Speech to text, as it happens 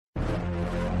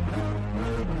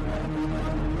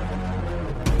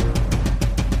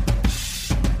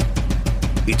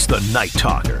It's the Night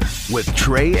Talker with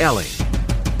Trey Elling.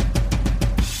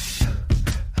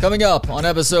 Coming up on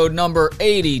episode number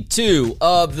 82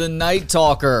 of the Night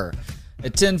Talker.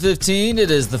 At 10:15, it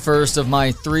is the first of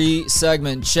my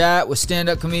 3-segment chat with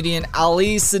stand-up comedian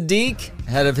Ali Siddiq,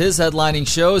 ahead of his headlining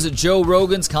shows at Joe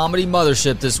Rogan's Comedy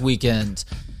Mothership this weekend.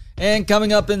 And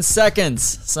coming up in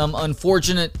seconds, some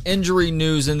unfortunate injury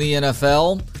news in the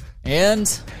NFL,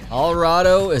 and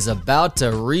Colorado is about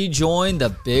to rejoin the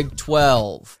Big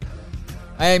 12.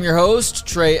 I am your host,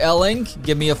 Trey Elling.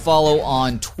 Give me a follow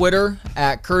on Twitter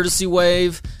at Courtesy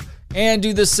Wave, and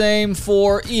do the same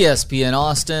for ESPN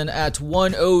Austin at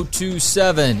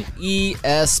 1027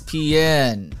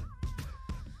 ESPN.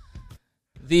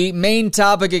 The main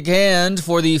topic at hand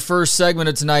for the first segment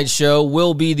of tonight's show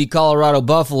will be the Colorado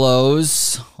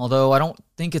Buffaloes, although I don't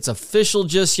think it's official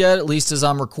just yet, at least as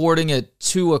I'm recording at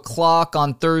 2 o'clock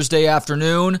on Thursday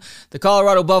afternoon. The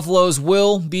Colorado Buffaloes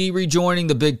will be rejoining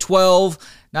the Big 12.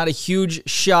 Not a huge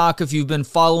shock if you've been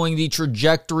following the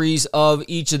trajectories of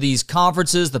each of these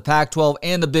conferences, the Pac-12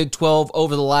 and the Big 12,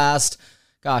 over the last,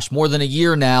 more than a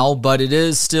year now, but it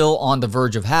is still on the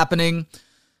verge of happening.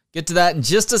 Get to that in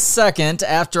just a second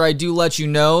after I do let you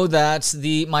know that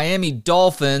the Miami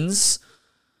Dolphins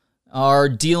are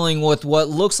dealing with what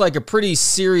looks like a pretty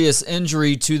serious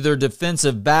injury to their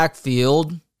defensive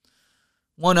backfield.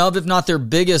 One of, if not their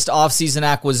biggest offseason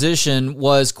acquisition,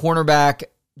 was cornerback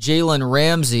Jalen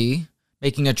Ramsey,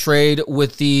 making a trade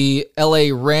with the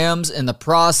LA Rams in the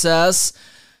process.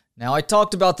 Now, I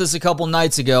talked about this a couple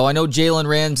nights ago. I know Jalen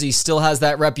Ramsey still has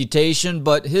that reputation,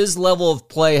 but his level of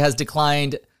play has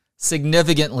declined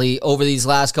significantly over these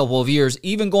last couple of years.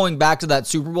 Even going back to that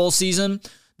Super Bowl season,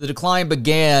 the decline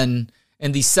began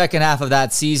in the second half of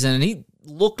that season, and he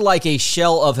looked like a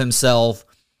shell of himself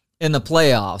in the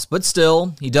playoffs. But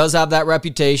still, he does have that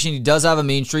reputation, he does have a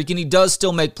mean streak, and he does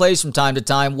still make plays from time to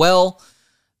time. Well,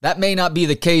 that may not be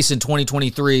the case in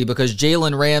 2023 because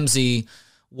Jalen Ramsey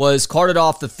was carted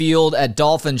off the field at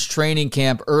Dolphins training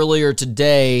camp earlier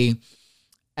today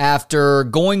after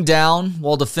going down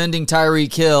while defending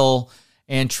Tyreek Hill,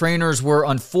 and trainers were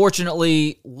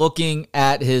unfortunately looking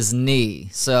at his knee.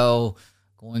 So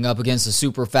going up against a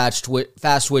super fast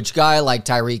twitch guy like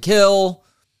Tyreek Hill,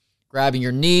 grabbing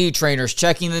your knee, trainers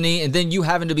checking the knee, and then you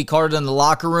having to be carted in the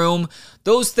locker room,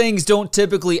 those things don't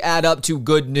typically add up to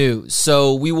good news.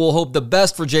 So we will hope the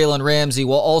best for Jalen Ramsey,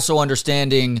 while also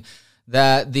understanding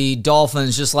that the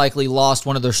Dolphins just likely lost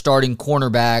one of their starting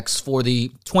cornerbacks for the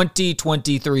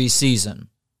 2023 season.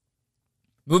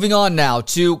 Moving on now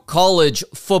to college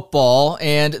football,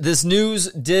 and this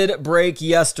news did break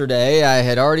yesterday. I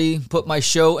had already put my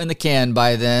show in the can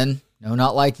by then. No,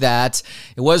 not like that.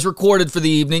 It was recorded for the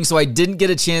evening, so I didn't get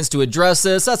a chance to address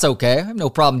this. That's okay. I have no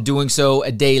problem doing so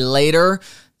a day later.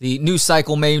 The news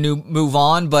cycle may move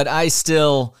on, but I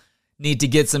still need to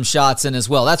get some shots in as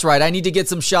well. That's right, I need to get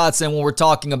some shots in when we're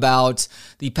talking about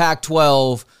the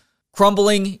Pac-12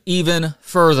 crumbling even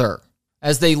further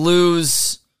as they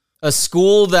lose a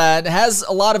school that has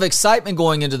a lot of excitement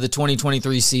going into the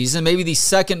 2023 season, maybe the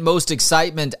second most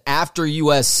excitement after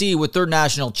USC with their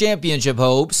national championship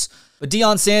hopes. But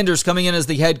Deion Sanders, coming in as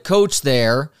the head coach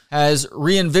there, has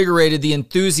reinvigorated the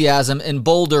enthusiasm in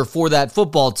Boulder for that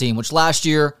football team, which last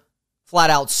year flat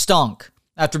out stunk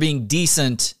after being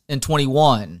decent in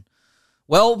 21.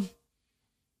 Well,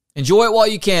 enjoy it while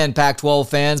you can, Pac-12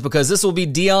 fans, because this will be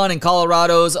Deion and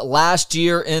Colorado's last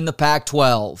year in the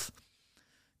Pac-12.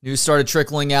 News started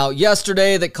trickling out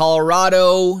yesterday that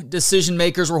Colorado decision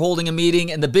makers were holding a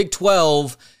meeting, and the Big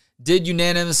 12 did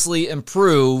unanimously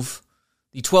approve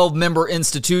the 12-member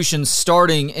institutions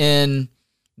starting in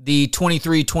the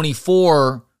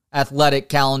 23-24 athletic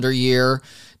calendar year,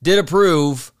 did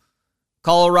approve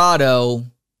Colorado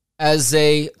as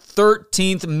a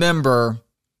 13th member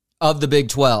of the Big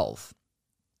 12.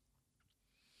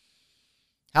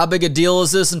 How big a deal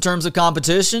is this in terms of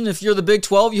competition? If you're the Big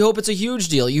 12, you hope it's a huge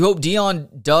deal. You hope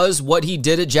Deion does what he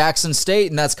did at Jackson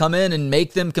State, and that's come in and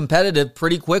make them competitive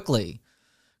pretty quickly.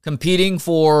 Competing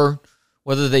for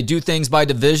whether they do things by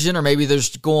division or maybe they're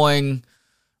just going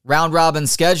round-robin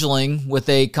scheduling with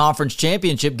a conference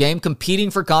championship game,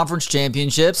 competing for conference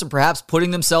championships and perhaps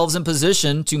putting themselves in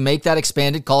position to make that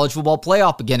expanded college football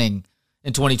playoff beginning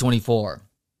in 2024.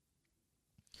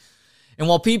 And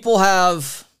while people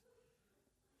have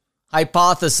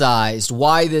hypothesized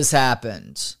why this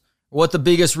happened, what the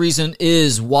biggest reason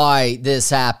is why this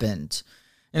happened,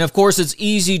 and of course it's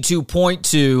easy to point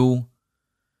to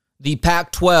the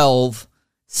Pac-12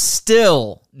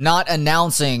 still not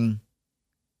announcing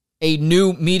a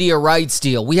new media rights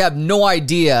deal. We have no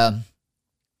idea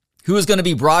who is going to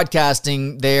be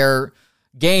broadcasting their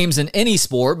games in any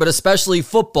sport, but especially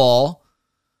football,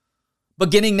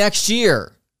 beginning next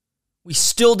year. We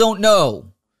still don't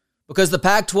know because the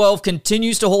Pac-12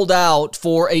 continues to hold out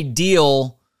for a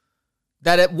deal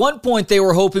that at one point they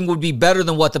were hoping would be better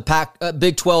than what the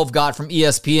Big 12 got from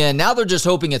ESPN. Now they're just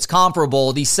hoping it's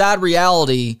comparable. The sad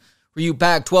reality for you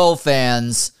Pac-12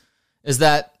 fans is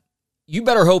that you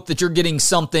better hope that you're getting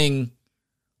something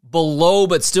below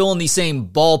but still in the same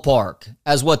ballpark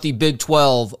as what the Big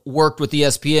 12 worked with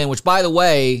ESPN, which, by the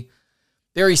way,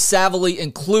 very savvily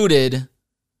included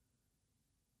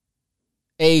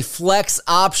a flex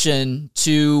option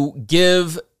to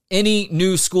give any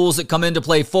new schools that come in to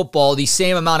play football the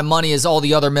same amount of money as all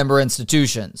the other member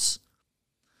institutions.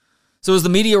 So is the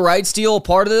media rights deal a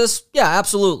part of this? Yeah,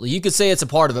 absolutely. You could say it's a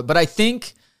part of it, but I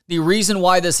think the reason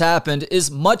why this happened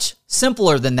is much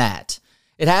simpler than that.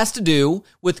 It has to do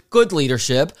with good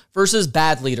leadership versus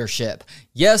bad leadership.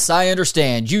 Yes, I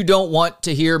understand. You don't want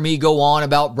to hear me go on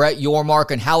about Brett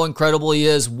Yormark and how incredible he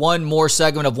is one more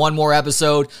segment of one more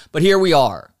episode, but here we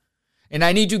are. And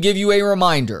I need to give you a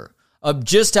reminder of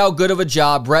just how good of a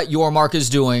job Brett Yormark is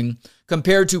doing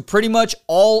compared to pretty much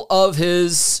all of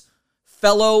his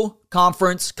fellow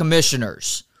conference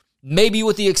commissioners. Maybe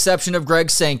with the exception of Greg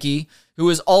Sankey, who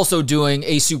is also doing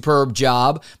a superb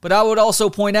job. But I would also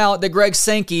point out that Greg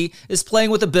Sankey is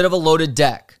playing with a bit of a loaded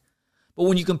deck. But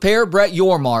when you compare Brett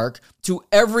Yormark to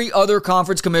every other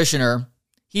conference commissioner,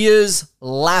 he is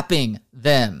lapping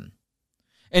them.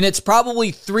 And it's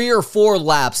probably 3 or 4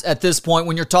 laps at this point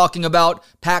when you're talking about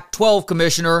Pac-12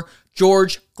 Commissioner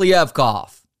George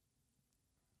Kliavkoff,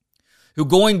 who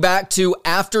going back to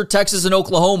after Texas and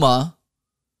Oklahoma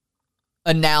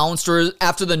announced, or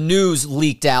after the news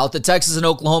leaked out, that Texas and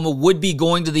Oklahoma would be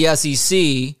going to the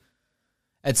SEC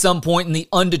at some point in the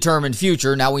undetermined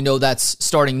future. Now we know that's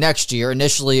starting next year.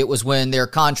 Initially, it was when their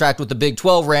contract with the Big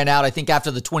 12 ran out, I think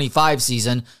after the 25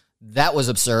 season. That was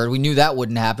absurd. We knew that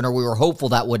wouldn't happen, or we were hopeful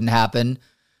that wouldn't happen.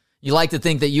 You like to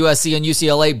think that USC and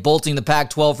UCLA bolting the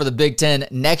Pac-12 for the Big 10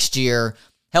 next year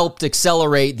helped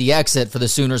accelerate the exit for the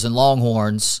Sooners and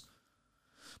Longhorns.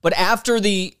 But after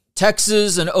the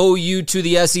Texas and OU to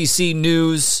the SEC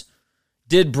news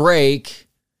did break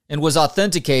and was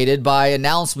authenticated by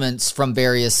announcements from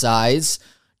various sides,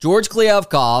 George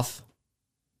Kliavkoff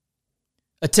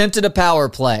attempted a power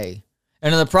play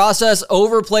and in the process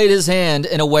overplayed his hand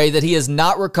in a way that he has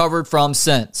not recovered from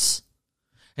since.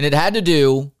 And it had to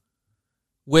do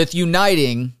with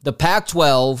uniting the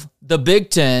Pac-12, the Big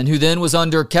 10, who then was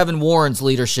under Kevin Warren's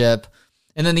leadership,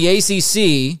 and then the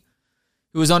ACC,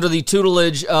 who was under the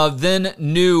tutelage of then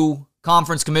new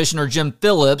conference commissioner Jim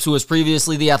Phillips, who was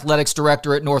previously the athletics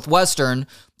director at Northwestern,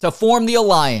 to form the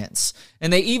alliance.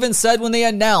 And they even said when they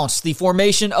announced the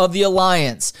formation of the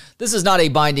alliance, this is not a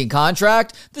binding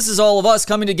contract. This is all of us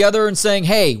coming together and saying,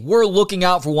 hey, we're looking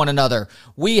out for one another.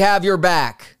 We have your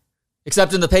back.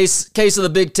 Except in the case of the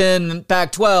Big 10 and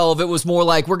Pac-12, it was more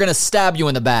like we're going to stab you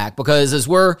in the back, because as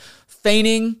we're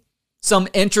feigning some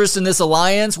interest in this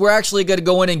alliance, we're actually going to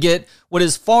go in and get what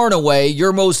is far and away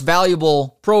your most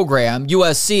valuable program,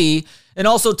 USC, and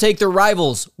also take their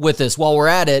rivals with us while we're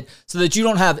at it so that you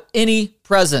don't have any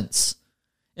presence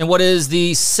in what is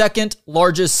the second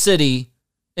largest city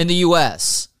in the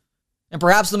U.S. and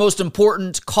perhaps the most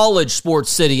important college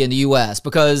sports city in the U.S.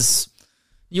 because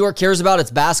New York cares about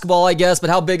its basketball, I guess, but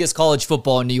how big is college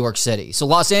football in New York City? So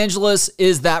Los Angeles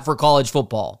is that for college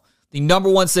football, the number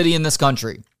one city in this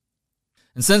country.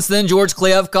 And since then, George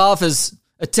Kliavkoff has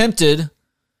attempted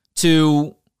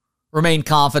to remain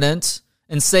confident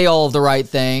and say all of the right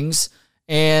things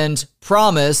and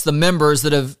promise the members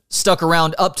that have stuck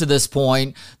around up to this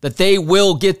point that they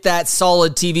will get that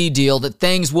solid TV deal, that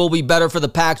things will be better for the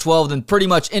Pac-12 than pretty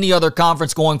much any other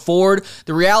conference going forward.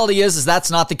 The reality is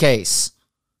that's not the case.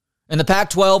 And the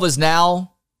Pac-12 is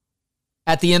now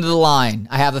at the end of the line,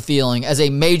 I have a feeling, as a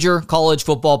major college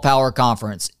football power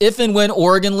conference. If and when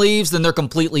Oregon leaves, then they're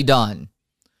completely done.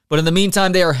 But in the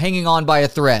meantime, they are hanging on by a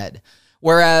thread.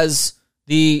 Whereas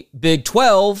the Big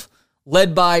 12,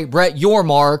 led by Brett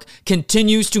Yormark,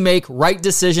 continues to make right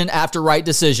decision after right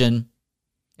decision.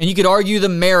 And you could argue the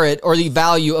merit or the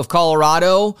value of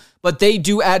Colorado, but they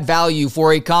do add value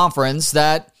for a conference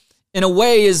that in a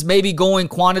way is maybe going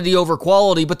quantity over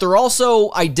quality, but they're also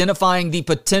identifying the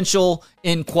potential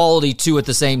in quality too at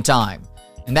the same time.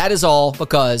 And that is all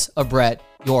because of Brett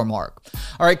Yormark.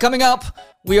 All right, coming up,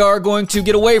 we are going to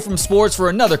get away from sports for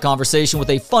another conversation with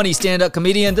a funny stand-up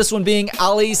comedian, this one being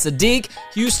Ali Sadiq,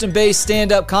 Houston-based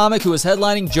stand-up comic who is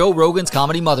headlining Joe Rogan's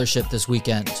Comedy Mothership this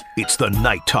weekend. It's the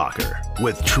Night Talker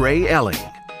with Trey Elling.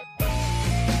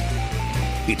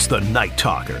 It's the Night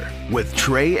Talker with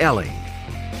Trey Elling.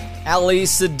 Ali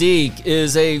Sadiq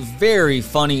is a very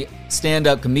funny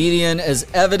stand-up comedian, as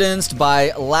evidenced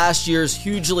by last year's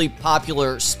hugely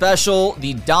popular special,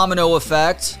 The Domino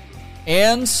Effect.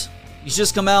 And he's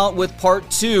just come out with part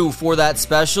 2 for that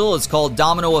special. It's called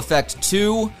Domino Effect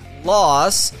 2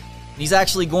 Loss. He's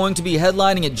actually going to be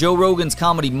headlining at Joe Rogan's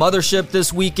Comedy Mothership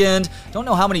this weekend. Don't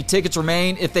know how many tickets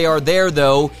remain. If they are there,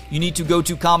 though, you need to go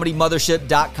to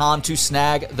comedymothership.com to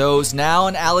snag those now.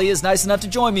 And Ali is nice enough to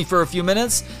join me for a few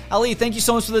minutes. Ali, thank you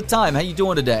so much for the time. How you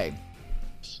doing today?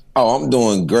 Oh, I'm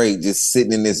doing great. Just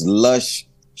sitting in this lush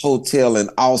hotel in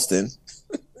Austin.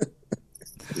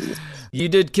 You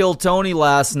did kill Tony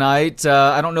last night.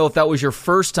 I don't know if that was your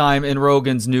first time in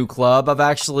Rogan's new club. I've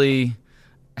actually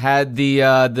had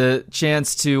the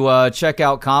chance to check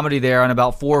out comedy there on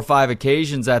about 4 or 5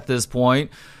 occasions at this point.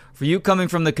 For you, coming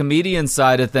from the comedian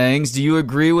side of things, do you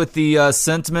agree with the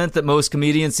sentiment that most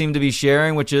comedians seem to be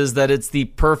sharing, which is that it's the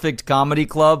perfect comedy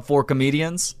club for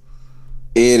comedians?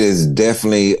 It is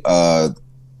definitely a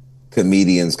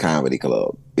comedian's comedy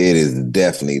club. It is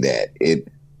definitely that.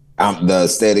 The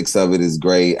aesthetics of it is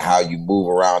great. How you move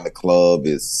around the club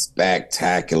is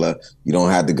spectacular. You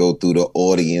don't have to go through the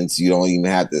audience. You don't even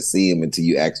have to see them until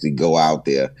you actually go out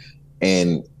there.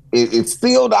 And it's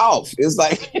sealed off. It's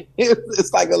like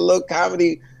it's like a little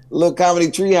comedy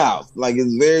treehouse. Like,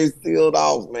 it's very sealed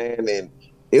off, man. And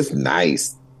it's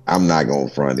nice. I'm not going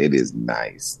front. It is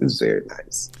nice. It's very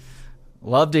nice.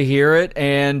 Love to hear it.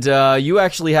 And you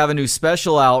actually have a new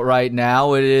special out right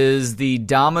now. It is The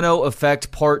Domino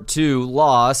Effect Part 2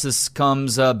 Loss. This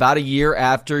comes about a year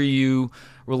after you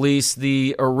released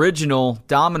the original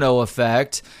Domino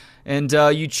Effect. And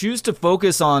you choose to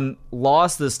focus on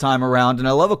loss this time around. And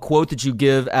I love a quote that you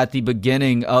give at the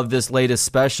beginning of this latest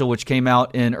special, which came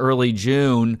out in early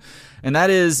June. And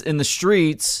that is, in the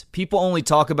streets, people only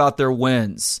talk about their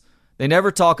wins. They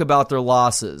never talk about their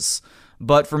losses.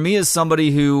 But for me, as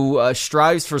somebody who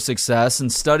strives for success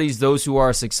and studies those who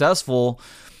are successful,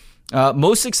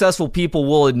 most successful people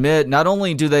will admit not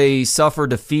only do they suffer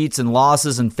defeats and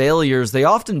losses and failures, they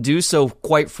often do so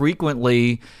quite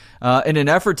frequently in an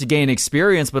effort to gain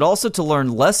experience, but also to learn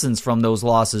lessons from those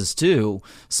losses too.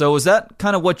 So is that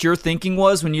kind of what your thinking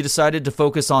was when you decided to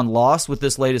focus on loss with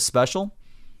this latest special?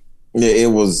 Yeah,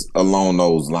 it was along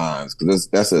those lines, because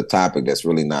that's a topic that's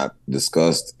really not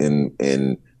discussed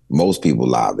in most people's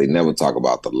lives. They never talk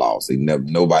about the loss.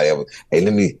 Nobody ever, hey,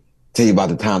 let me tell you about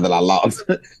the time that I lost.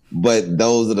 But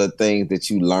those are the things that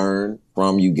you learn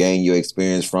from, you gain your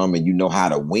experience from, and you know how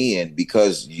to win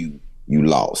because you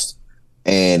lost.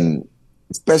 And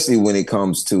especially when it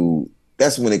comes to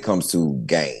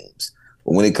games.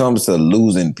 But when it comes to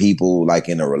losing people, like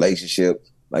in a relationship,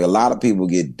 like, a lot of people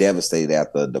get devastated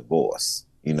after a divorce.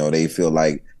 You know, they feel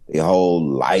like their whole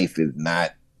life is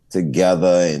not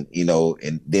together, and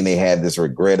and then they have this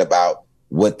regret about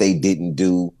what they didn't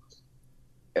do.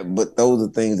 But those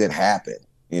are things that happen.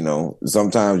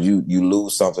 Sometimes you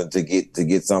lose something to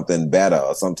get something better,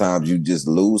 or sometimes you just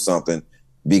lose something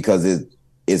because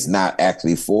it's not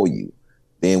actually for you.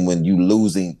 Then when you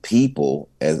losing people,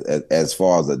 as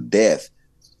far as a death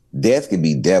can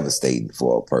be devastating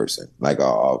for a person. Like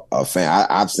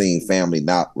I've seen family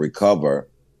not recover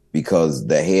because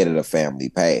the head of the family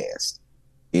passed.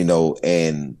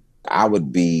 And I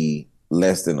would be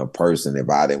less than a person if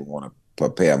I didn't want to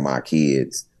prepare my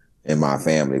kids and my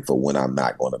family for when I'm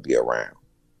not going to be around.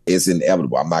 It's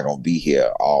inevitable. I'm not going to be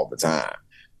here all the time.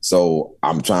 So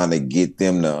I'm trying to get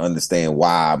them to understand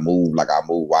why I move like I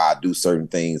move, why I do certain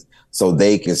things, so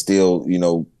they can still,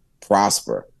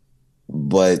 prosper.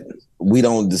 But we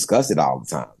don't discuss it all the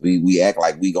time. We act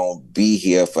like we going to be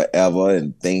here forever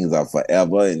and things are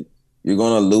forever, and you're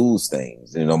going to lose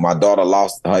things. My daughter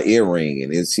lost her earring,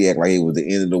 and she act like it was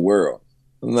the end of the world.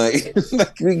 I'm like,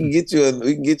 we can get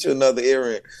you another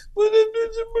earring.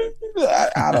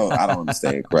 I don't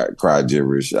understand cry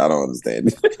gibberish. I don't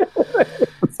understand it.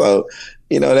 So,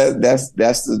 that's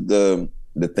the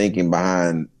thinking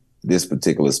behind this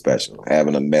particular special,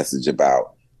 having a message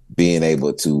about being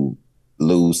able to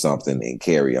lose something and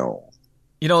carry on.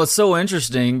 It's so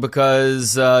interesting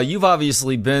because you've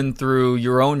obviously been through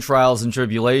your own trials and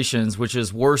tribulations, which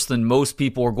is worse than most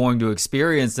people are going to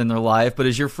experience in their life. But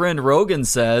as your friend Rogan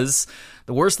says,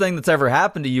 the worst thing that's ever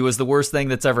happened to you is the worst thing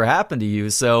that's ever happened to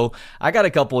you. So I got a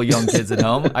couple of young kids at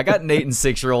home. I got an 8 and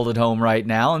 6-year-old at home right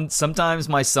now. And sometimes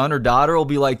my son or daughter will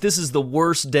be like, this is the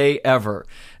worst day ever.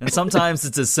 And sometimes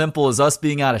it's as simple as us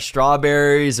being out of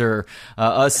strawberries, or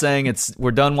us saying we're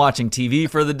done watching TV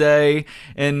for the day.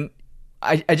 And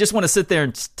I just want to sit there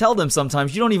and tell them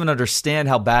sometimes you don't even understand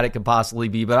how bad it could possibly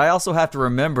be. But I also have to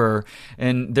remember,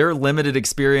 in their limited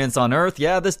experience on Earth,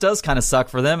 yeah, this does kind of suck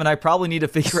for them. And I probably need to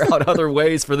figure out other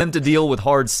ways for them to deal with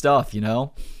hard stuff, you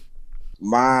know?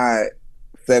 My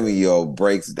 7-year-old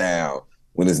breaks down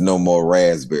when there's no more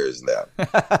raspberries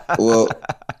left.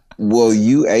 Well,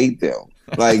 you ate them.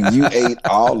 Like, you ate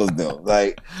all of them.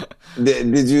 Like,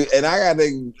 did you? And I got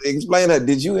to explain that.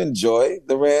 Did you enjoy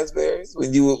the raspberries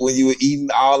when you were eating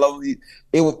all of them?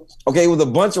 It was a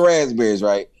bunch of raspberries,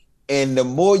 right? And the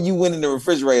more you went in the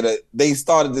refrigerator, they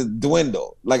started to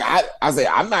dwindle. Like, I say,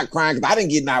 I'm not crying because I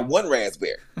didn't get not one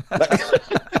raspberry. Like,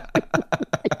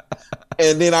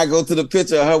 and then I go to the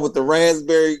picture of her with the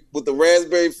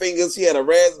raspberry fingers. She had a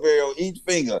raspberry on each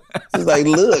finger. She's like,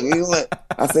 look.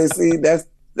 I say, see,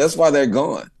 that's why they're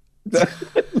gone.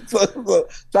 so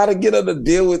try to get her to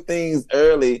deal with things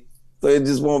early so it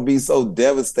just won't be so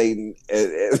devastating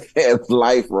as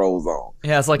life rolls on.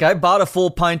 Yeah, it's like I bought a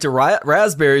full pint of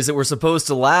raspberries that were supposed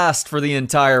to last for the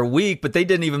entire week, but they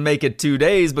didn't even make it 2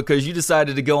 days because you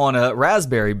decided to go on a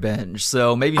raspberry binge.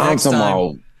 So maybe next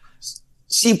time.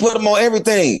 She put them on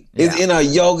everything. Yeah. It's in her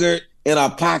yogurt, in her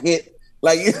pocket.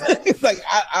 Like, it's like,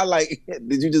 I like,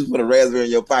 did you just put a raspberry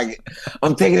in your pocket?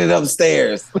 I'm taking it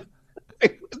upstairs.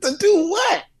 To do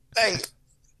what? Like,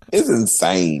 it's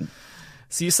insane.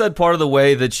 So you said part of the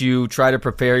way that you try to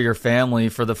prepare your family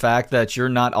for the fact that you're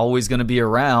not always going to be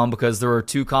around, because there are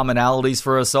two commonalities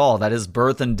for us all. That is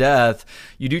birth and death.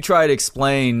 You do try to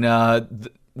explain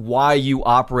why you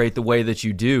operate the way that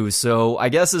you do. So I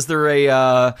guess, is there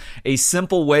a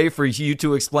simple way for you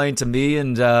to explain to me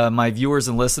and my viewers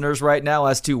and listeners right now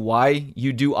as to why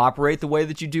you do operate the way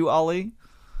that you do, Ali?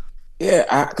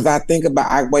 Yeah, because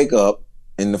I wake up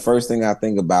and the first thing I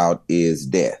think about is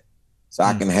death. So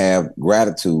I can have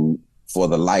gratitude for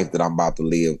the life that I'm about to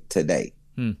live today.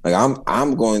 Like,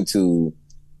 I'm going to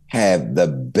have the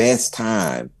best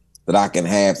time that I can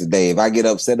have today. If I get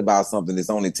upset about something, it's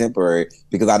only temporary,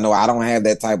 because I know I don't have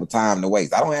that type of time to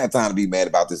waste. I don't have time to be mad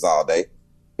about this all day.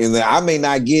 And then I may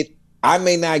not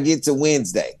get to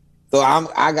Wednesday. So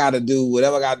I got to do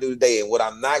whatever I got to do today. And what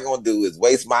I'm not going to do is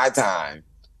waste my time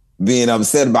being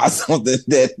upset about something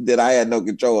that I had no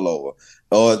control over,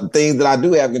 or things that I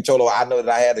do have control over. I know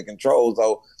that I had the control.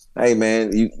 So, hey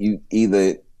man, you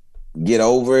either get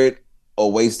over it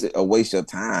or waste your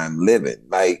time living.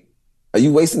 Like, are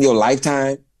you wasting your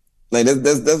lifetime? Like,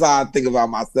 that's how I think about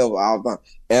myself all the time.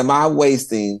 Am I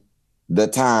wasting the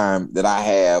time that I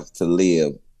have to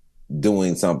live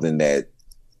doing something that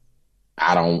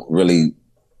I don't really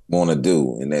want to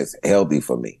do and that's healthy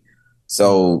for me?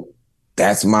 So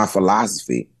that's my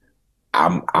philosophy.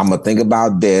 I'm gonna think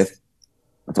about death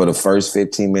for the first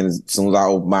 15 minutes as soon as I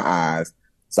open my eyes,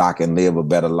 so I can live a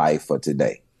better life for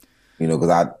today. You know,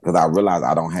 because I realize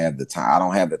I don't have the time. I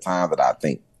don't have the time that I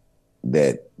think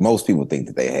that most people think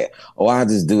that they have. Oh, I'll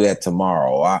just do that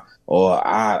tomorrow. Or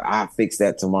I fix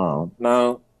that tomorrow.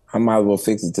 No, I might as well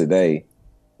fix it today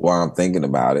while I'm thinking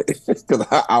about it, because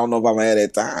I don't know if I'm gonna have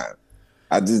that time.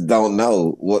 I just don't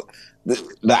know what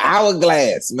the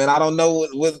hourglass, man. I don't know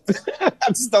what I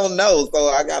just don't know. So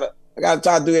I gotta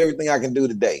try to do everything I can do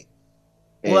today.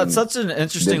 Well, that's such an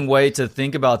interesting way to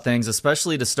think about things,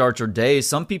 especially to start your day.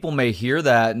 Some people may hear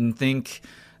that and think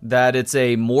that it's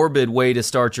a morbid way to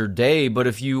start your day, but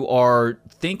if you are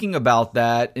thinking about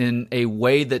that in a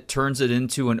way that turns it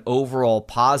into an overall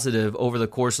positive over the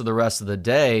course of the rest of the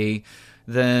day,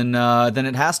 then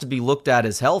it has to be looked at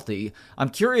as healthy. I'm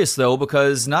curious, though,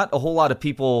 because not a whole lot of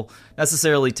people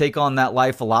necessarily take on that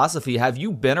life philosophy. Have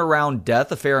you been around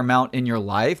death a fair amount in your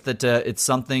life, that it's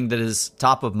something that is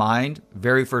top of mind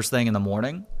very first thing in the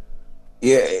morning?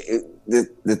 Yeah,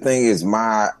 the thing is,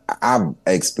 I've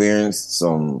experienced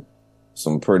some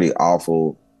pretty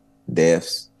awful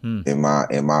deaths in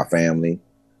my family,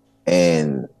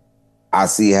 and I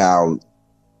see how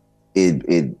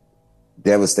it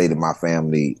devastated my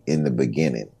family in the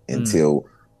beginning until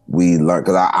we learned.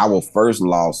 Because our first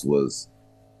loss was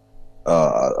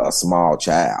a small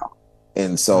child,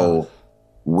 and so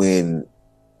when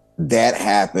that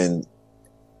happened,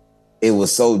 it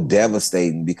was so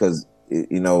devastating because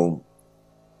you know,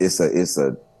 it's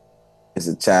a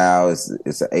child,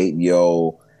 it's an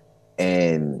 8-year-old,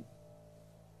 and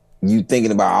you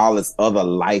thinking about all this other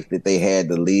life that they had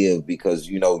to live because,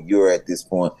 you know, you're at this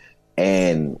point,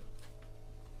 and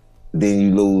then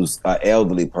you lose an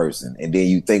elderly person, and then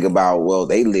you think about, well,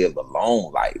 they lived a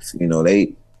long life, you know,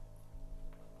 and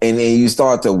then you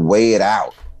start to weigh it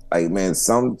out. Like, man,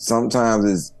 sometimes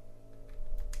it's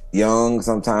young,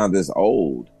 sometimes it's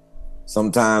old.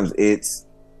 Sometimes it's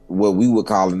what we would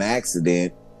call an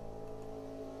accident,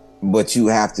 but you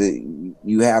have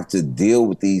to deal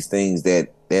with these things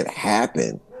that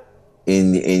happen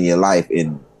in your life.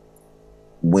 And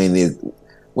when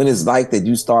it's like that,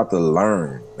 you start to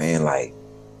learn, man, like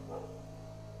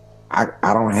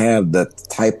I don't have the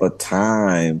type of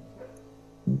time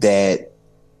that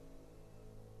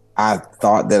I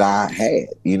thought that I had.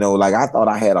 Like I thought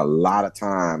I had a lot of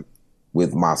time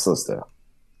with my sister.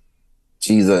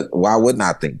 Why wouldn't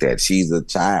I think that? She's a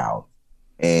child.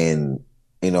 And,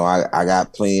 I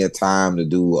got plenty of time to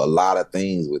do a lot of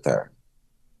things with her.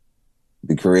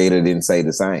 The creator didn't say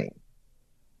the same.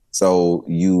 So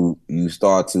you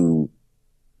start to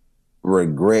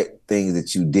regret things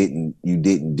that you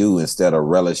didn't do instead of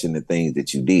relishing the things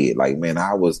that you did. Like, man,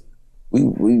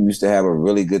 we used to have a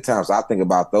really good time. So I think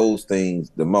about those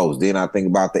things the most. Then I think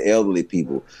about the elderly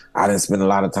people. I didn't spend a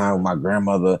lot of time with my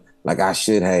grandmother like I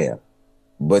should have.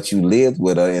 But you lived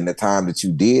with her, and the time that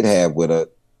you did have with her,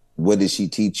 what did she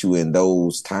teach you in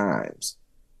those times?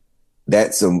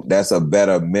 That's a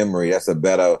better memory. That's a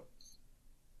better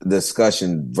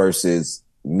discussion versus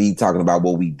me talking about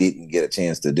what we didn't get a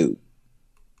chance to do.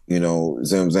 See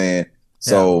what I'm saying? Yeah.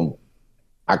 So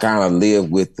I kind of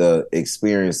live with the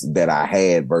experience that I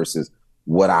had versus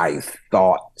what I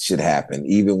thought should happen.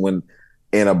 Even when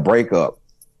in a breakup,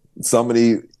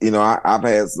 somebody, I've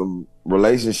had some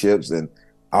relationships and,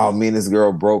 oh, me and this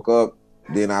girl broke up.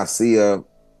 Then I see her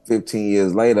 15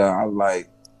 years later. I was like,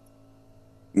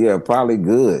 yeah, probably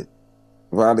good.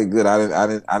 Probably good. I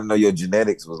didn't know your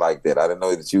genetics was like that. I didn't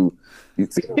know that you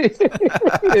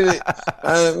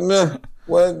I don't know.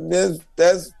 Well,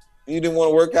 that's you didn't want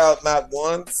to work out not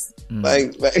once.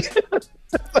 Like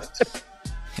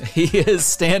He is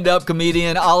stand-up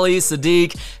comedian Ali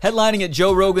Siddiq, headlining at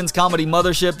Joe Rogan's Comedy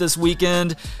Mothership this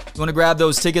weekend. If you want to grab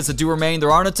those tickets that do remain,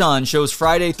 there aren't a ton. Shows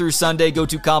Friday through Sunday. Go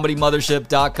to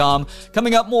comedymothership.com.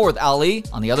 Coming up more with Ali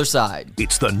on the other side.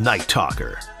 It's the Night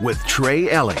Talker with Trey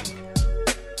Elling.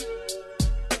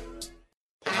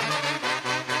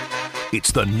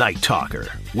 It's the Night Talker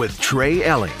with Trey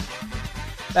Elling.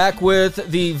 Back with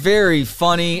the very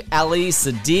funny Ali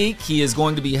Siddiq. He is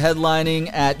going to be headlining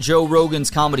at Joe Rogan's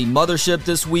Comedy Mothership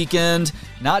this weekend.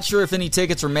 Not sure if any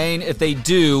tickets remain. If they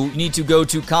do, you need to go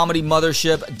to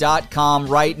comedymothership.com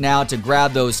right now to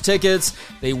grab those tickets.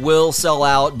 They will sell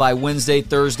out by Wednesday,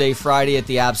 Thursday, Friday at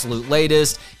the absolute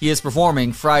latest. He is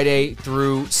performing Friday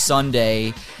through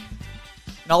Sunday.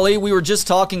 And Ali, we were just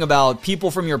talking about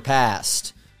people from your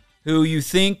past who you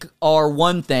think are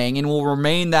one thing and will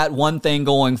remain that one thing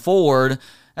going forward.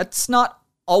 That's not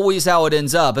always how it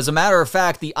ends up. As a matter of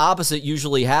fact, the opposite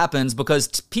usually happens because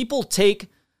people take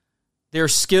their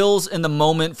skills in the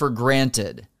moment for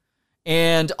granted.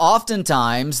 And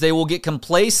oftentimes they will get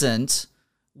complacent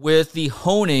with the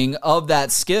honing of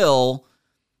that skill.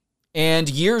 And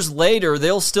years later,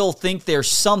 they'll still think they're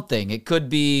something. It could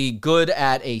be good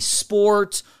at a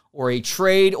sport or a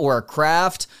trade or a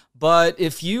craft. But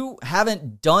if you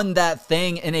haven't done that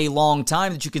thing in a long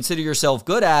time that you consider yourself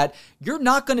good at, you're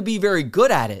not going to be very good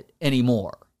at it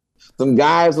anymore. Some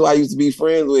guys who I used to be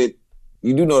friends with,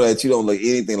 you do know that you don't look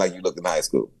anything like you look in high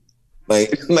school.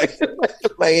 Like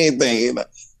anything.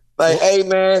 Like, hey,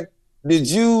 man, did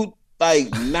you,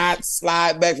 not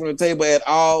slide back from the table at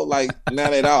all? Like,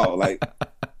 not at all. Like,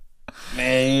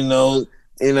 man,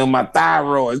 my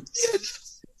thyroid.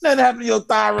 Nothing happened to your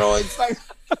thyroid. It's like...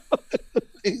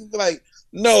 He's like,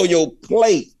 no, your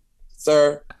plate,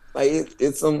 sir. Like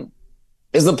it's some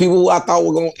people who I thought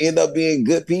were gonna end up being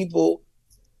good people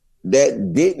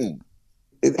that didn't.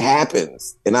 It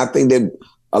happens, and I think that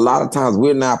a lot of times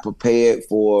we're not prepared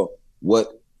for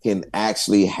what can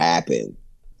actually happen,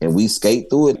 and we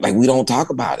skate through it. Like we don't talk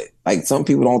about it. Like some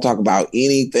people don't talk about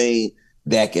anything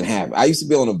that can happen. I used to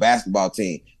be on a basketball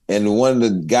team, and one of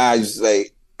the guys used to say,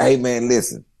 "Hey, man,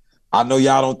 listen, I know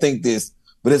y'all don't think this,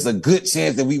 but it's a good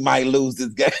chance that we might lose this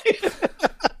game."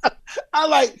 I'm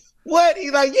like, what?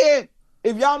 He's like, yeah,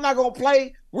 if y'all not going to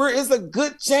play, it's a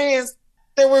good chance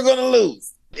that we're going to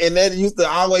lose. And that used to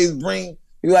always bring,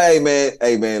 you like,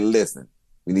 hey, man, listen,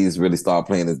 we need to really start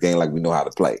playing this game like we know how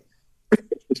to play.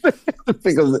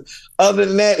 Because other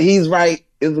than that, he's right.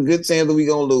 It's a good chance that we're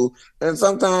going to lose. And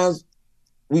sometimes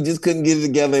we just couldn't get it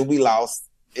together and we lost.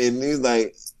 And he's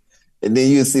like, and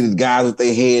then you see the guys with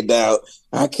their head down.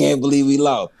 I can't believe we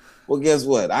lost. Well, guess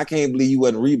what? I can't believe you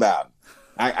wasn't rebounding.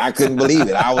 I couldn't believe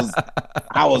it. I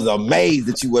was amazed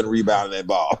that you wasn't rebounding that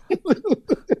ball.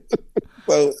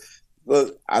 So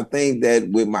I think that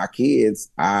with my kids,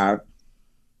 I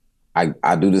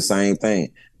do the same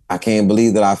thing. I can't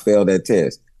believe that I failed that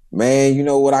test. Man, you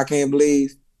know what I can't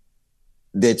believe?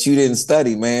 That you didn't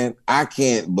study, man. I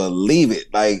can't believe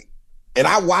it. Like, and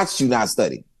I watched you not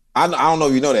study. I don't know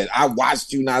if you know that. I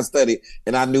watched you not study,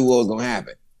 and I knew what was gonna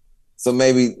happen. So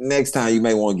maybe next time you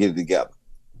may want to get it together.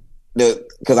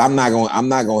 Because I'm not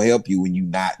gonna help you when you're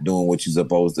not doing what you're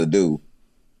supposed to do.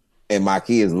 And my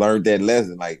kids learned that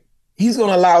lesson. Like, he's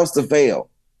gonna allow us to fail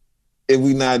if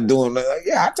we're not doing. Like,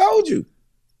 yeah, I told you.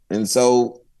 And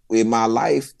so in my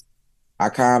life, I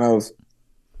kind of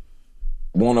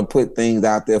want to put things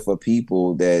out there for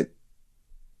people that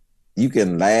you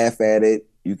can laugh at it.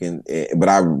 You can, but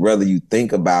I'd rather you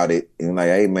think about it and like,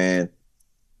 hey man,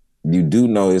 you do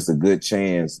know it's a good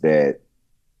chance that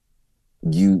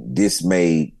this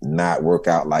may not work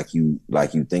out like you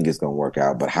think it's gonna work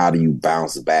out, but how do you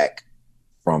bounce back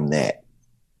from that?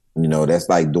 You know, that's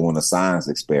like doing a science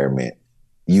experiment.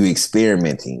 You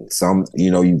experimenting.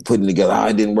 You putting together,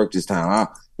 it didn't work this time.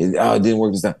 It didn't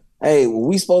work this time. Hey, were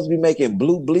we supposed to be making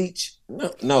blue bleach?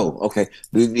 No. Okay.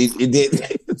 It did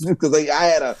because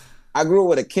I grew up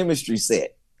with a chemistry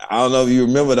set. I don't know if you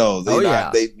remember those.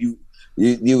 Yeah.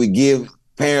 You would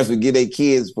parents would give their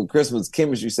kids for Christmas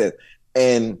chemistry set,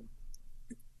 and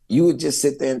you would just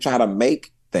sit there and try to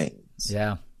make things.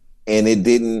 Yeah. And it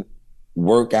didn't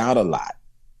work out a lot,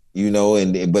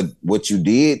 but what you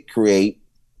did create,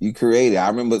 you created. I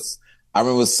remember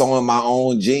sewing my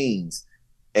own jeans,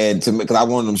 and because I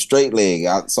wanted them straight leg,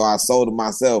 so I sewed them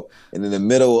myself. And in the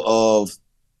middle of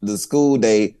the school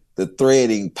day, the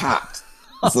threading popped.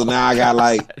 So now I got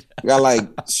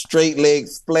like straight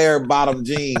legs, flare bottom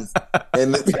jeans,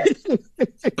 and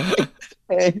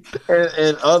and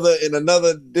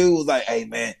another dude was like, "Hey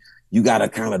man, you got to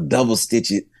kind of double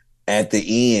stitch it at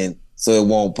the end so it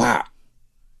won't pop."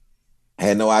 I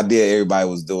had no idea everybody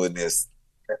was doing this.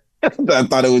 I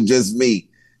thought it was just me.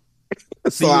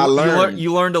 So I learned.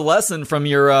 You learned a lesson from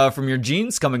your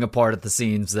jeans coming apart at the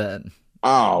seams then.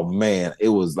 Oh man, it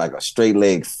was like a straight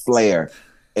leg flare.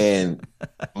 And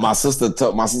my sister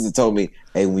told me,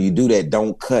 "Hey, when you do that,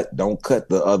 don't cut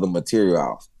the other material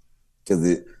off."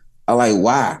 Because I'm like,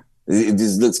 why? It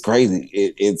just looks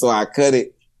crazy. And so I cut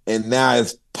it, and now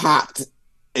it's popped.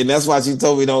 And that's why she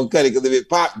told me don't cut it, because if it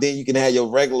popped, then you can have your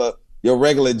regular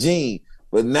jean.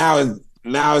 But now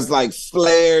it's like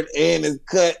flared and it's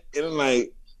cut, and I'm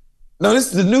like, no, this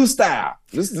is the new style.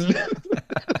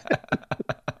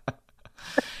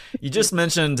 You just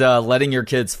mentioned letting your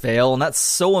kids fail, and that's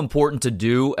so important to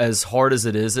do, as hard as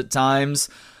it is at times.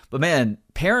 But man,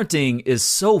 parenting is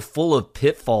so full of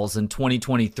pitfalls in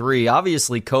 2023.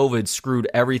 Obviously, COVID screwed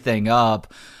everything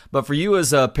up. But for you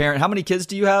as a parent, how many kids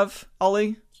do you have,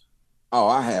 Ali? Oh,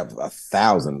 I have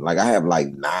 1,000. Like, I have like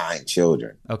 9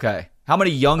 children. Okay. How many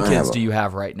young kids do you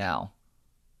have right now?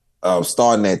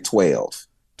 Starting at 12.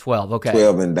 12, okay.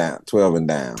 12 and down. 12 and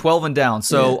down.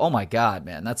 So, yeah. Oh my God,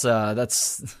 man, that's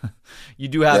you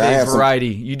do have a variety.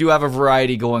 You do have a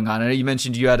variety going on. I know you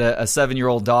mentioned you had a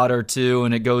 7-year-old daughter too,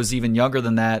 and it goes even younger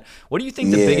than that. What do you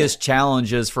think the biggest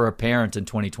challenge is for a parent in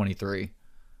 2023?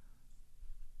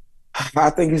 I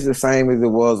think it's the same as it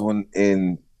was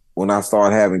when I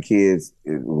started having kids.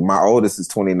 My oldest is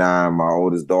 29. My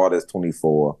oldest daughter is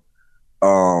 24.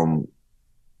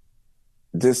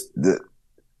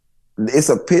 It's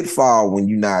a pitfall when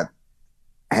you're not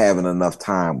having enough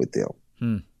time with them.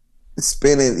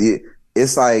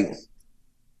 It's like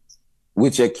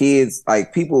with your kids,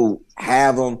 like people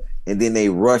have them and then they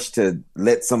rush to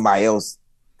let somebody else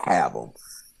have them.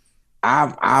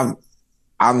 I'm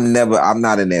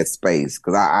not in that space,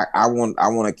 because I want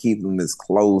to keep them as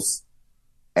close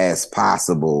as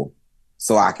possible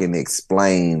so I can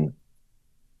explain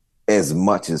as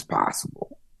much as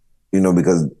possible.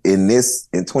 Because in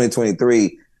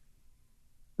 2023,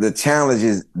 the challenge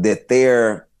is that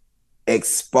they're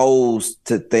exposed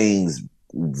to things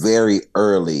very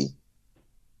early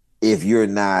if you're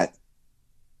not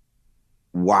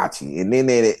watching. And then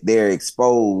they're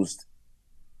exposed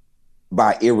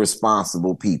by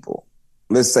irresponsible people.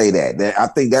 Let's say that. I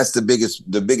think that's the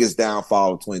biggest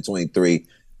downfall of 2023,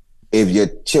 if your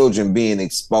children being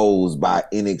exposed by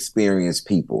inexperienced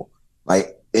people.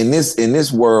 Like, in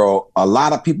this world, a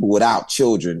lot of people without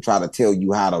children try to tell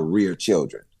you how to rear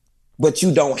children, but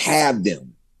you don't have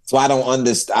them. So I don't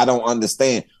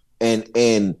understand. And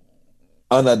an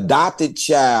adopted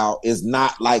child is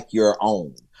not like your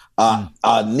own.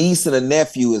 A niece and a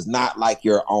nephew is not like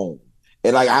your own.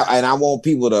 And I want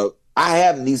people to. I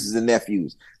have nieces and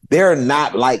nephews. They're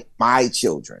not like my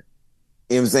children.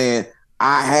 You know what I'm saying?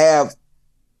 I have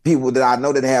people that I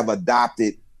know that have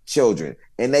adopted children,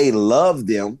 and they love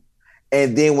them.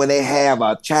 And then when they have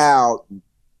a child,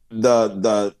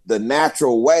 the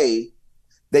natural way,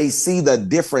 they see the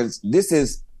difference. This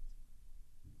is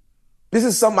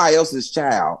somebody else's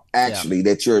child, actually,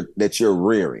 that you're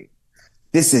rearing.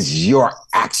 This is your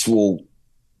actual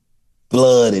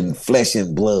blood and flesh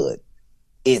and blood.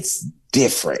 It's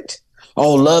different.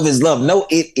 Oh, love is love. No,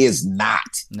 it is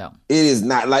not. No. It is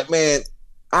not. Like, man,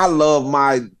 I love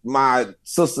my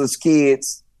sister's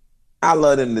kids. I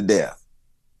love them to death.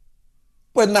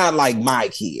 But not like my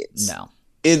kids. No.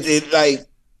 It like,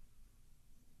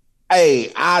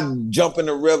 hey, I jump in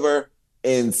the river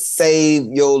and save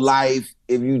your life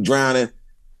if you drowning.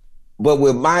 But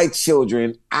with my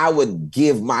children, I would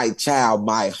give my child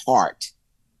my heart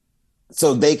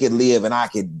so they could live and I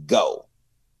could go.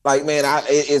 Like, man,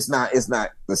 it's not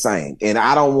the same. And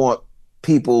I don't want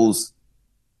people's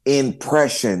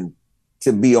impression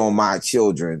to be on my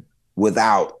children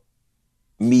without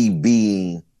me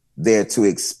being there to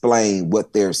explain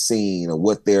what they're seeing or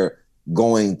what they're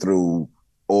going through,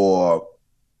 or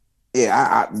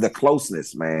the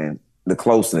closeness, man, the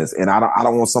closeness. And I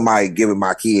don't want somebody giving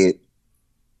my kid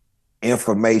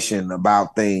information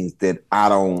about things that I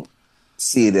don't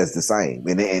see it as the same.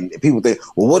 And people think,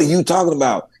 well, what are you talking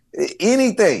about?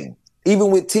 Anything,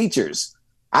 even with teachers.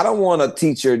 I don't want a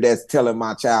teacher that's telling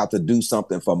my child to do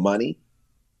something for money.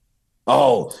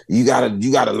 Oh, you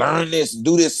gotta learn this,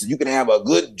 do this, so you can have a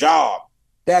good job.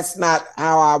 That's not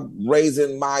how I'm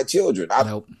raising my children.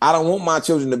 Nope. I don't want my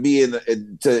children to be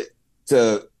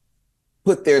to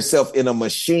put themselves in a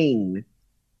machine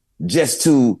just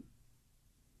to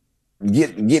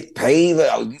get paid.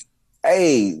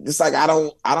 Hey, just like I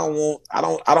don't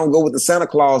go with the Santa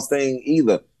Claus thing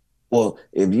either. Well,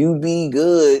 if you be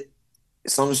good,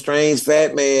 some strange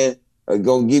fat man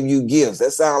gonna give you gifts.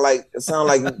 That sound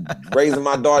like raising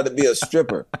my daughter to be a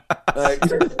stripper. Like,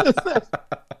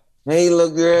 hey,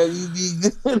 little girl, you be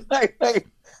good. like,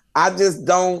 I just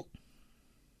don't.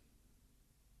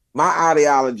 My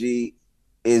ideology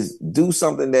is do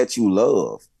something that you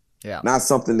love, not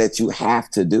something that you have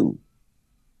to do.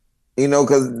 You know,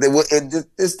 because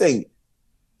this thing,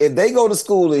 if they go to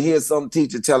school and hear some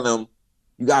teacher tell them,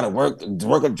 you got to work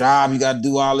a job, you got to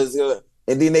do all this,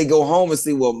 and then they go home and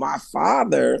see, well, my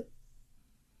father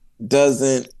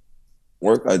doesn't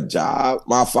work a job.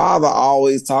 My father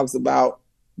always talks about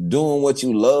doing what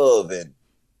you love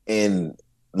and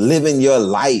living your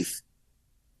life.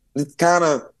 It's kind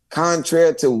of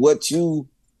contrary to what you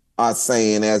are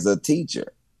saying as a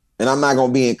teacher. And I'm not going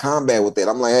to be in combat with that.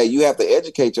 I'm like, hey, you have to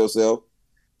educate yourself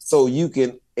so you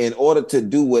can, in order to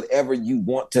do whatever you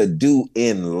want to do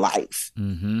in life.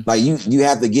 Mm-hmm. Like you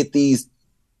have to get this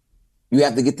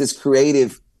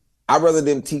creative. I'd rather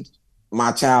them teach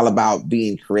my child about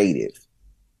being creative.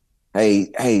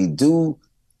 Hey,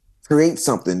 create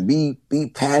something. Be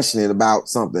passionate about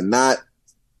something, not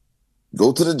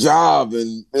go to the job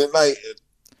and like,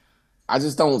 I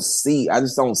just don't see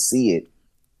it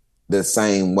the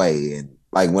same way. And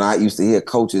like when I used to hear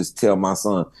coaches tell my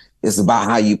son, it's about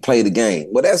how you play the game.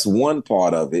 Well, that's one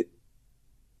part of it.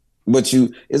 But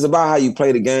it's about how you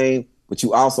play the game, but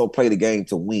you also play the game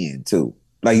to win too.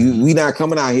 Like we not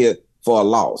coming out here for a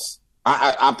loss.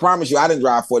 I promise you, I didn't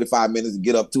drive 45 minutes to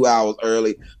get up 2 hours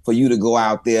early for you to go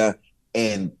out there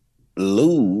and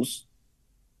lose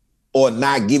or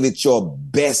not give it your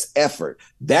best effort.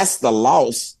 That's the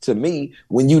loss to me.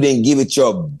 When you didn't give it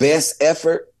your best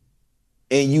effort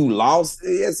and you lost,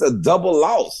 it's a double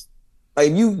loss.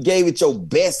 Like if you gave it your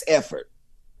best effort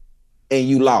and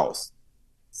you lost,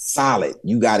 solid,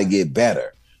 you got to get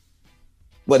better.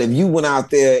 But if you went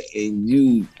out there and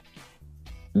you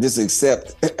just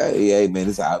accept, hey man,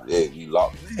 this out there, you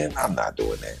lost, man, I'm not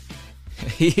doing that.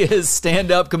 He is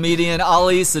stand-up comedian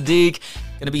Ali Siddiq,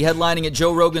 going to be headlining at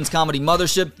Joe Rogan's Comedy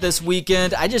Mothership this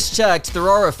weekend. I just checked. There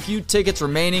are a few tickets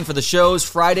remaining for the shows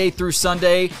Friday through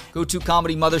Sunday. Go to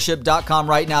comedymothership.com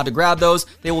right now to grab those.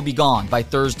 They will be gone by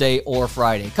Thursday or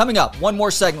Friday. Coming up, one more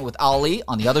segment with Ali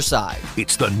on the other side.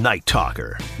 It's the Night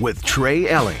Talker with Trey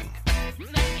Elling.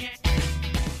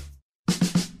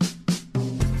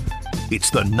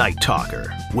 It's the Night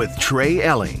Talker with Trey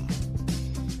Elling.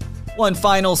 One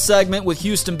final segment with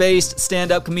Houston-based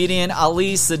stand-up comedian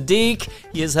Ali Siddiq.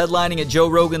 He is headlining at Joe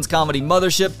Rogan's Comedy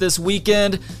Mothership this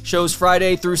weekend. Shows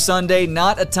Friday through Sunday.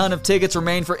 Not a ton of tickets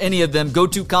remain for any of them. Go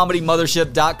to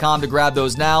comedymothership.com to grab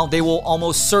those now. They will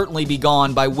almost certainly be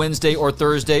gone by Wednesday or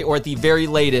Thursday, or at the very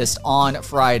latest on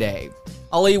Friday.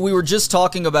 Ali, we were just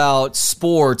talking about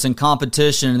sports and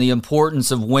competition and the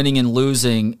importance of winning and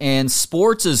losing, and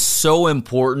sports is so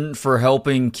important for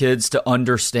helping kids to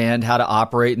understand how to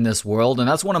operate in this world, and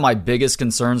that's one of my biggest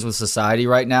concerns with society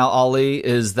right now, Ali,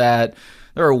 is that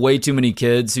there are way too many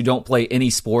kids who don't play any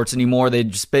sports anymore. They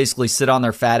just basically sit on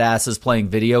their fat asses playing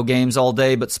video games all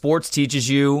day, but sports teaches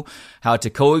you how to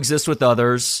coexist with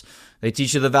others, They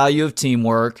teach you the value of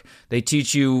teamwork. They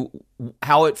teach you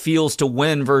how it feels to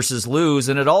win versus lose.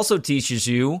 And it also teaches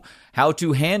you how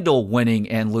to handle winning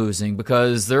and losing,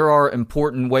 because there are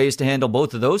important ways to handle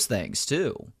both of those things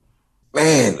too.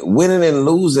 Man, winning and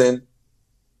losing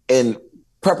and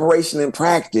preparation and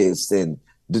practice and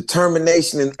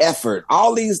determination and effort,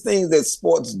 all these things that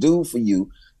sports do for you.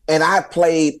 And I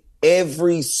played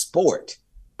every sport,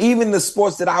 even the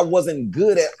sports that I wasn't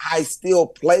good at, I still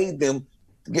played them.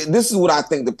 This is what I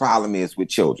think the problem is with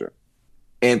children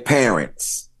and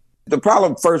parents. The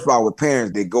problem, first of all, with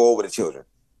parents, they go over the children.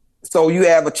 So you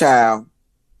have a child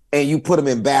and you put them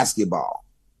in basketball.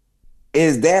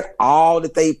 Is that all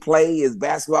that they play is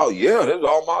basketball? Yeah, that's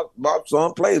all my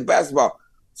son plays basketball.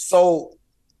 So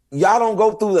y'all don't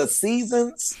go through the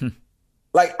seasons?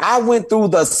 Like, I went through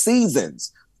the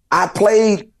seasons. I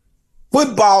played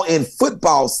football in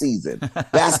football season,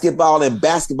 basketball in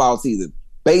basketball season,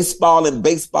 baseball in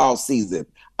baseball season.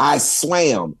 I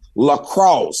swam,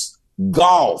 lacrosse,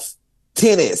 golf,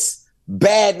 tennis,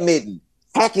 badminton,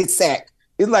 hacky sack.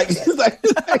 It's like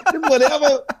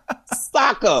whatever,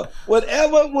 soccer,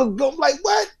 whatever was going. Like,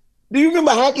 what? Do you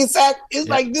remember hacky sack? It's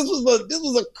like this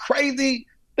was a crazy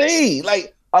thing,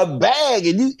 like a bag,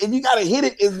 and you got to hit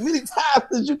it as many times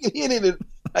as you can hit it.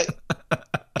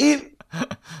 And,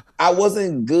 I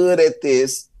wasn't good at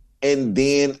this, and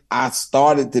then I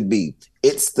started to be.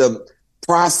 It's the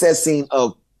processing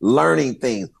of learning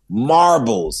things.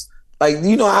 Marbles. Like,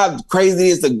 you know how crazy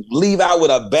it is to leave out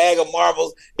with a bag of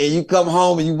marbles and you come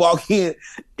home and you walk in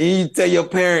and you tell your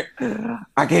parent,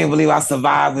 I can't believe I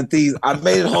survived with these. I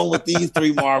made it home with these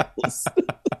 3 marbles.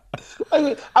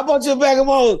 I bought you a bag of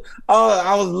marbles.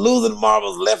 I was losing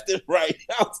marbles left and right.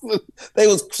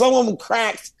 Some of them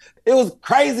cracked. It was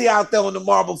crazy out there on the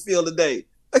marble field today.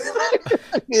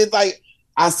 It's like,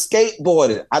 I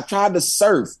skateboarded. I tried to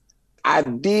surf. I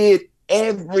did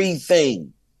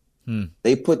everything.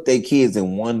 They put their kids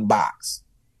in one box.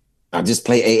 I just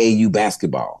play AAU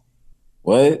basketball.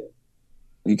 What?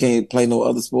 You can't play no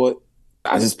other sport?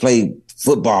 I just play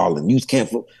football and youth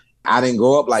camp. I didn't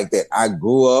grow up like that. I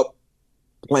grew up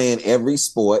playing every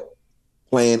sport,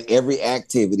 playing every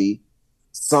activity.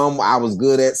 Some I was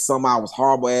good at, some I was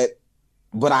horrible at,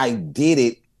 but I did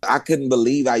it. I couldn't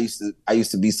believe I used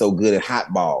to be so good at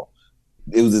hot ball.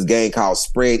 It was this game called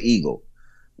Spread Eagle,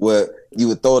 where you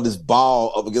would throw this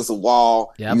ball up against a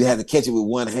wall. Yep. You had to catch it with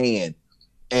one hand.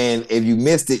 And if you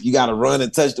missed it, you got to run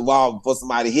and touch the wall before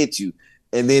somebody hit you.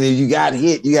 And then if you got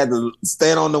hit, you had to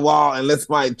stand on the wall and let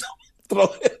somebody throw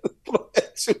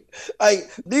at you. Like,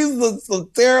 these are some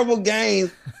terrible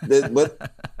games.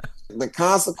 But the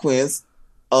consequence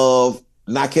of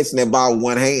not catching that ball with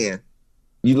one hand,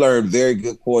 you learn very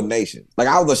good coordination. Like,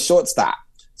 I was a shortstop.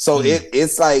 So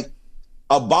it's like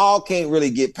a ball can't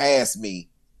really get past me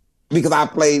because I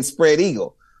played spread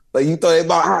eagle. Like, you throw that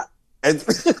ball out, and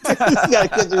you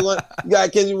gotta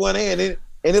catch it with one hand. And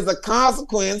it's a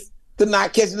consequence to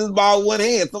not catching this ball with one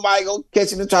hand. Somebody go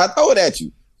catch it and try to throw it at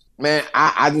you. Man,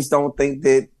 I just don't think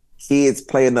that kids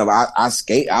play enough. I was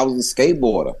a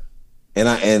skateboarder.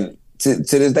 And to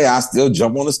this day, I still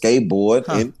jump on a skateboard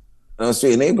and on the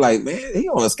street, and they be like, man, he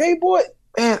on a skateboard?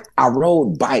 Man, I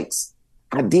rode bikes.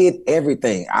 I did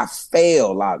everything. I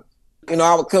failed. I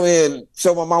would come in and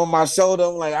show my mama my shoulder.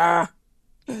 I'm like, I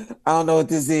don't know what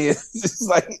this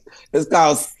is. It's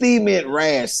called cement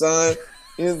rash, son.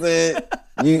 You know what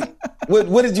I'm saying?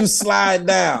 What did you slide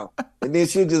down? And then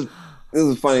this is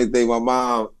a funny thing. My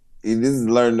mom, this is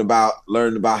learning about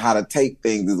how to take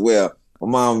things as well. My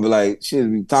mom would be like,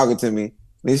 she'd be talking to me.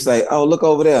 And she's like, oh, look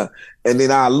over there. And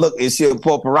then I look and she'll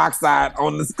pour peroxide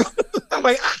on the skull. I'm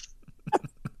like,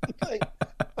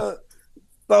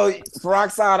 so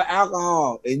peroxide of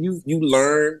alcohol, and you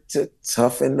learn to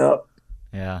toughen up.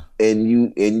 Yeah. And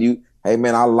you, hey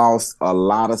man, I lost a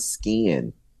lot of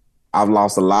skin. I've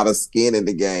lost a lot of skin in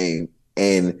the game,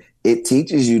 and it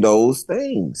teaches you those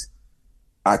things.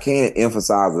 I can't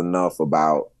emphasize enough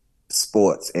about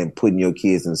sports and putting your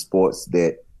kids in sports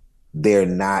that they're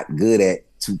not good at,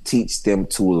 to teach them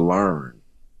to learn.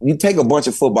 You take a bunch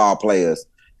of football players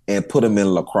and put them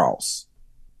in lacrosse.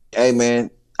 Hey man,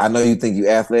 I know you think you're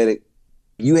athletic.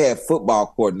 You have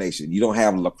football coordination. You don't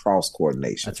have lacrosse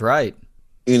coordination. That's right.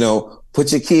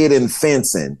 Put your kid in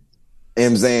fencing. You know what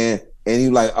I'm saying? And you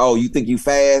like, oh, you think you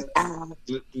fast?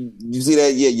 You see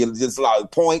that? Yeah, you just like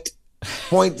point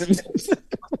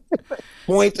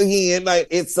again. Like,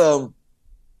 it's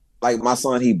like my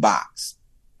son, he boxed.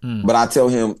 But I tell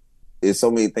him, there's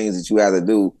so many things that you have to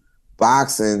do.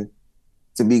 Boxing,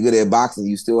 to be good at boxing,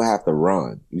 you still have to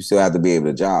run. You still have to be able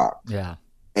to jog. Yeah.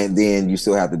 And then you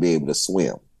still have to be able to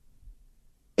swim.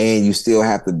 and you still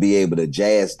have to be able to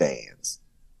jazz dance.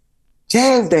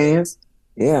 Jazz dance?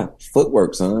 Yeah,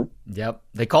 footwork, son. Yep.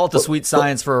 They call it the sweet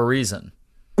science for a reason.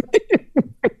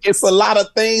 It's a lot of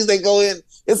things that go in.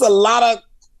 It's a lot of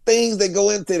things that go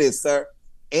into this, sir.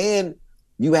 And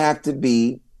you have to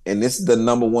be, and this is the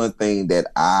number one thing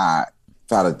that I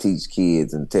try to teach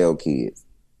kids and tell kids.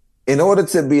 In order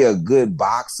to be a good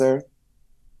boxer,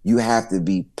 you have to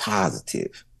be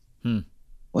positive.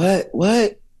 What?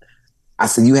 I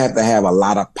said, you have to have a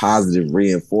lot of positive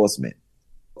reinforcement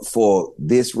for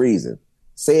this reason.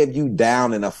 Say if you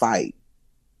down in a fight,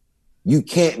 you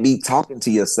can't be talking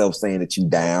to yourself saying that you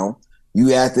down. You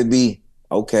have to be,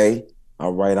 okay,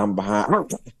 all right, I'm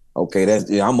behind.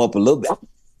 Okay, I'm up a little bit.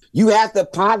 You have to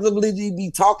positively be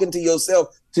talking to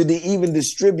yourself to even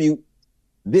distribute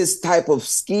this type of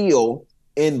skill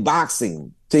in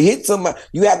boxing. To hit somebody,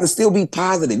 you have to still be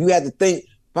positive. You have to think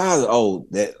positive. Oh,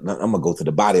 I'm gonna go to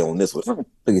the body on this one. Look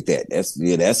at that.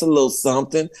 That's a little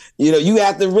something. You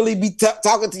have to really be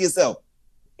talking to yourself.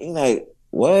 You're like,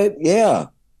 what? Yeah.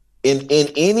 In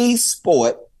any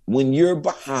sport, when you're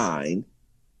behind,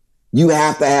 you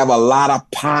have to have a lot of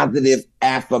positive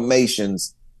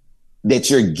affirmations that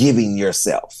you're giving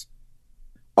yourself.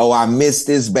 Oh, I missed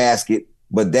this basket,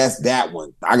 but that's that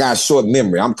one. I got short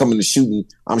memory. I'm coming to shooting.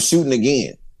 I'm shooting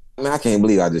again. I mean, I can't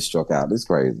believe I just struck out. This is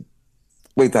crazy.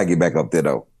 Wait till I get back up there,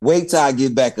 though. Wait till I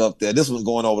get back up there. This one's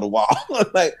going over the wall.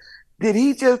 Like, did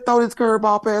he just throw this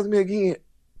curveball past me again?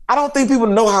 I don't think people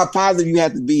know how positive you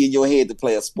have to be in your head to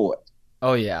play a sport.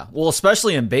 Oh, yeah. Well,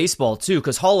 especially in baseball, too,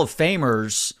 because Hall of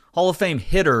Fame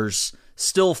hitters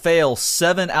still fail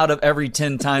 7 out of every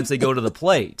 10 times they go to the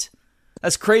plate.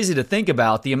 That's crazy to think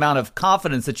about, the amount of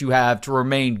confidence that you have to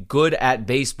remain good at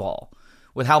baseball,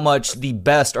 with how much the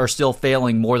best are still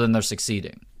failing more than they're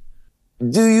succeeding.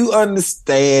 Do you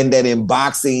understand that in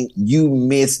boxing, you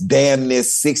miss damn near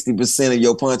 60% of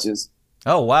your punches?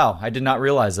 Oh, wow. I did not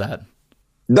realize that.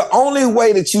 The only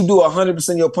way that you do 100%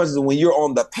 of your punches is when you're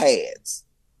on the pads.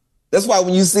 That's why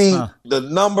when you see the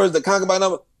numbers, the concubine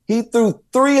number, he threw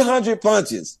 300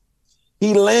 punches.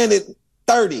 He landed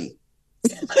 30.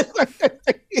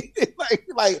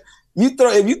 like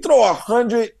if you throw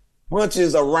 100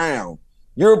 punches around,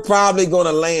 you're probably going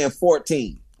to land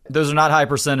 14. Those are not high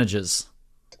percentages.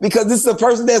 Because this is a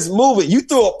person that's moving. You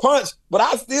threw a punch, but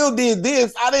I still did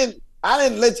this. I didn't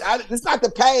let you, it's not the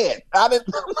pad.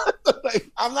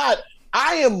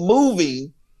 I am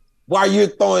moving while you're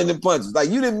throwing the punches. Like,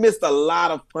 you didn't miss a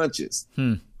lot of punches.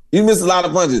 You missed a lot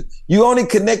of punches. You only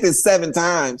connected 7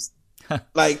 times.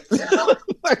 But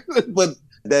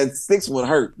that 6th one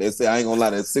hurt. They say, I ain't gonna lie,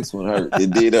 that 6th one hurt.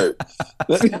 It did hurt.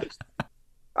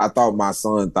 I thought my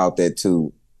son thought that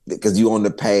too. Because you on the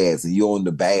pads and you on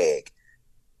the bag.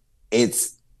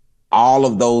 It's all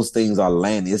of those things are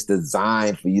landing. It's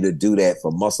designed for you to do that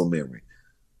for muscle memory.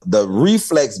 The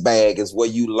reflex bag is where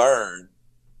you learn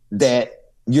that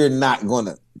you're not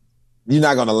gonna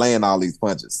land all these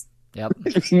punches. Yep.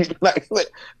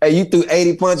 Hey, you threw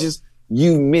 80 punches,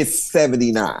 you missed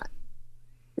 79.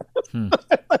 You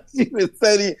missed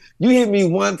 70. You hit me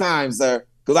one time, sir.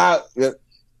 Because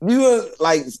you were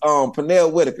like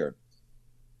Pernell Whitaker.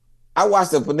 I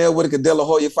watched the Pernell Whitaker De La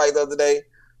Hoya fight the other day.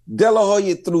 De La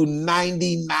Hoya threw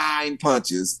 99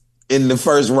 punches in the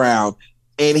first round,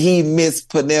 and he missed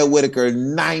Pernell Whitaker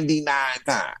 99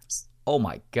 times. Oh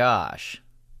my gosh.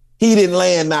 He didn't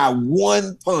land not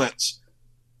one punch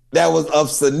that was of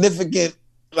significant,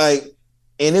 and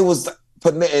it was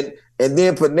Pernell, and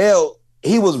then Pernell,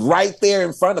 he was right there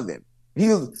in front of him. He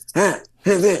was, and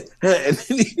then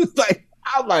he was like,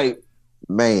 I'm like,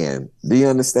 man, do you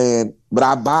understand? But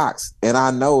I box, and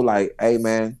I know, like, hey,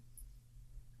 man,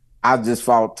 I just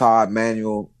fought Todd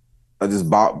Manuel. I just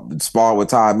sparred with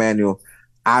Todd Manuel.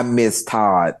 I missed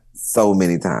Todd so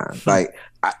many times.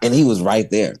 And he was right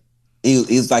there. He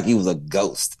was like he was a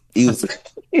ghost. He was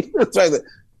right there.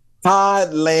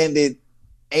 Todd landed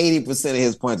 80% of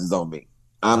his punches on me.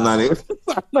 I'm not even.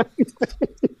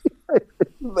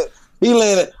 He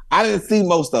landed. I didn't see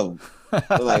most of them.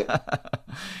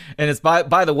 And it's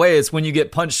by the way, it's when you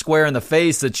get punched square in the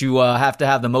face that you have to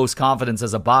have the most confidence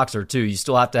as a boxer too. You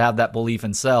still have to have that belief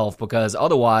in self, because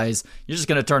otherwise you're just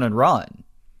going to turn and run.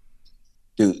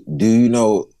 Do you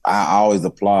know, I always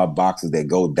applaud boxers that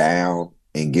go down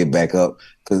and get back up,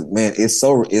 because man, it's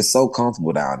so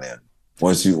comfortable down there.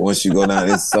 Once you go down,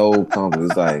 it's so comfortable.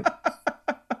 It's like,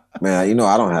 man,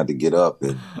 I don't have to get up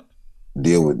and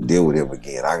deal with him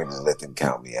again. I can just let them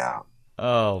count me out.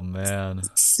 Oh man.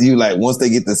 You like, once they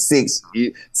get to 6,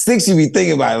 you be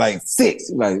thinking about it, like 6.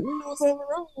 You like, something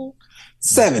wrong.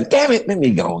 7, damn it, let me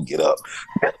go and get up.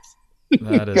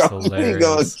 That is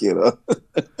hilarious. Get her.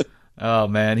 Oh,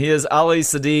 man. He is Ali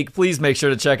Siddiq. Please make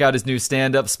sure to check out his new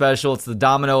stand-up special. It's The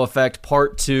Domino Effect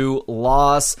Part 2,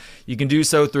 Loss. You can do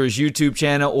so through his YouTube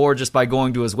channel or just by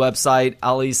going to his website,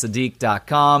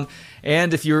 alisiddiq.com.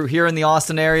 And if you're here in the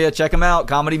Austin area, check him out.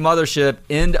 Comedy Mothership,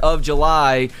 end of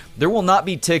July. There will not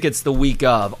be tickets the week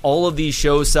of. All of these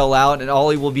shows sell out, and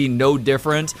Ali will be no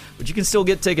different. But you can still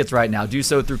get tickets right now. Do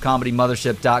so through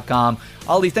comedymothership.com.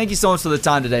 Ali, thank you so much for the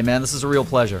time today, man. This is a real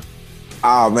pleasure.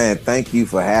 Oh, man, thank you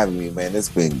for having me, man. It's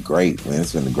been great, man.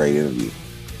 It's been a great interview.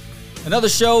 Another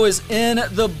show is in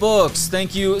the books.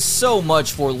 Thank you so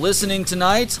much for listening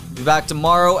tonight. We'll be back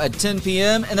tomorrow at 10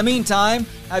 p.m. In the meantime,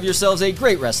 have yourselves a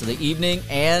great rest of the evening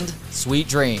and sweet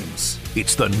dreams.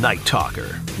 It's the Night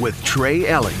Talker with Trey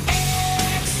Elling.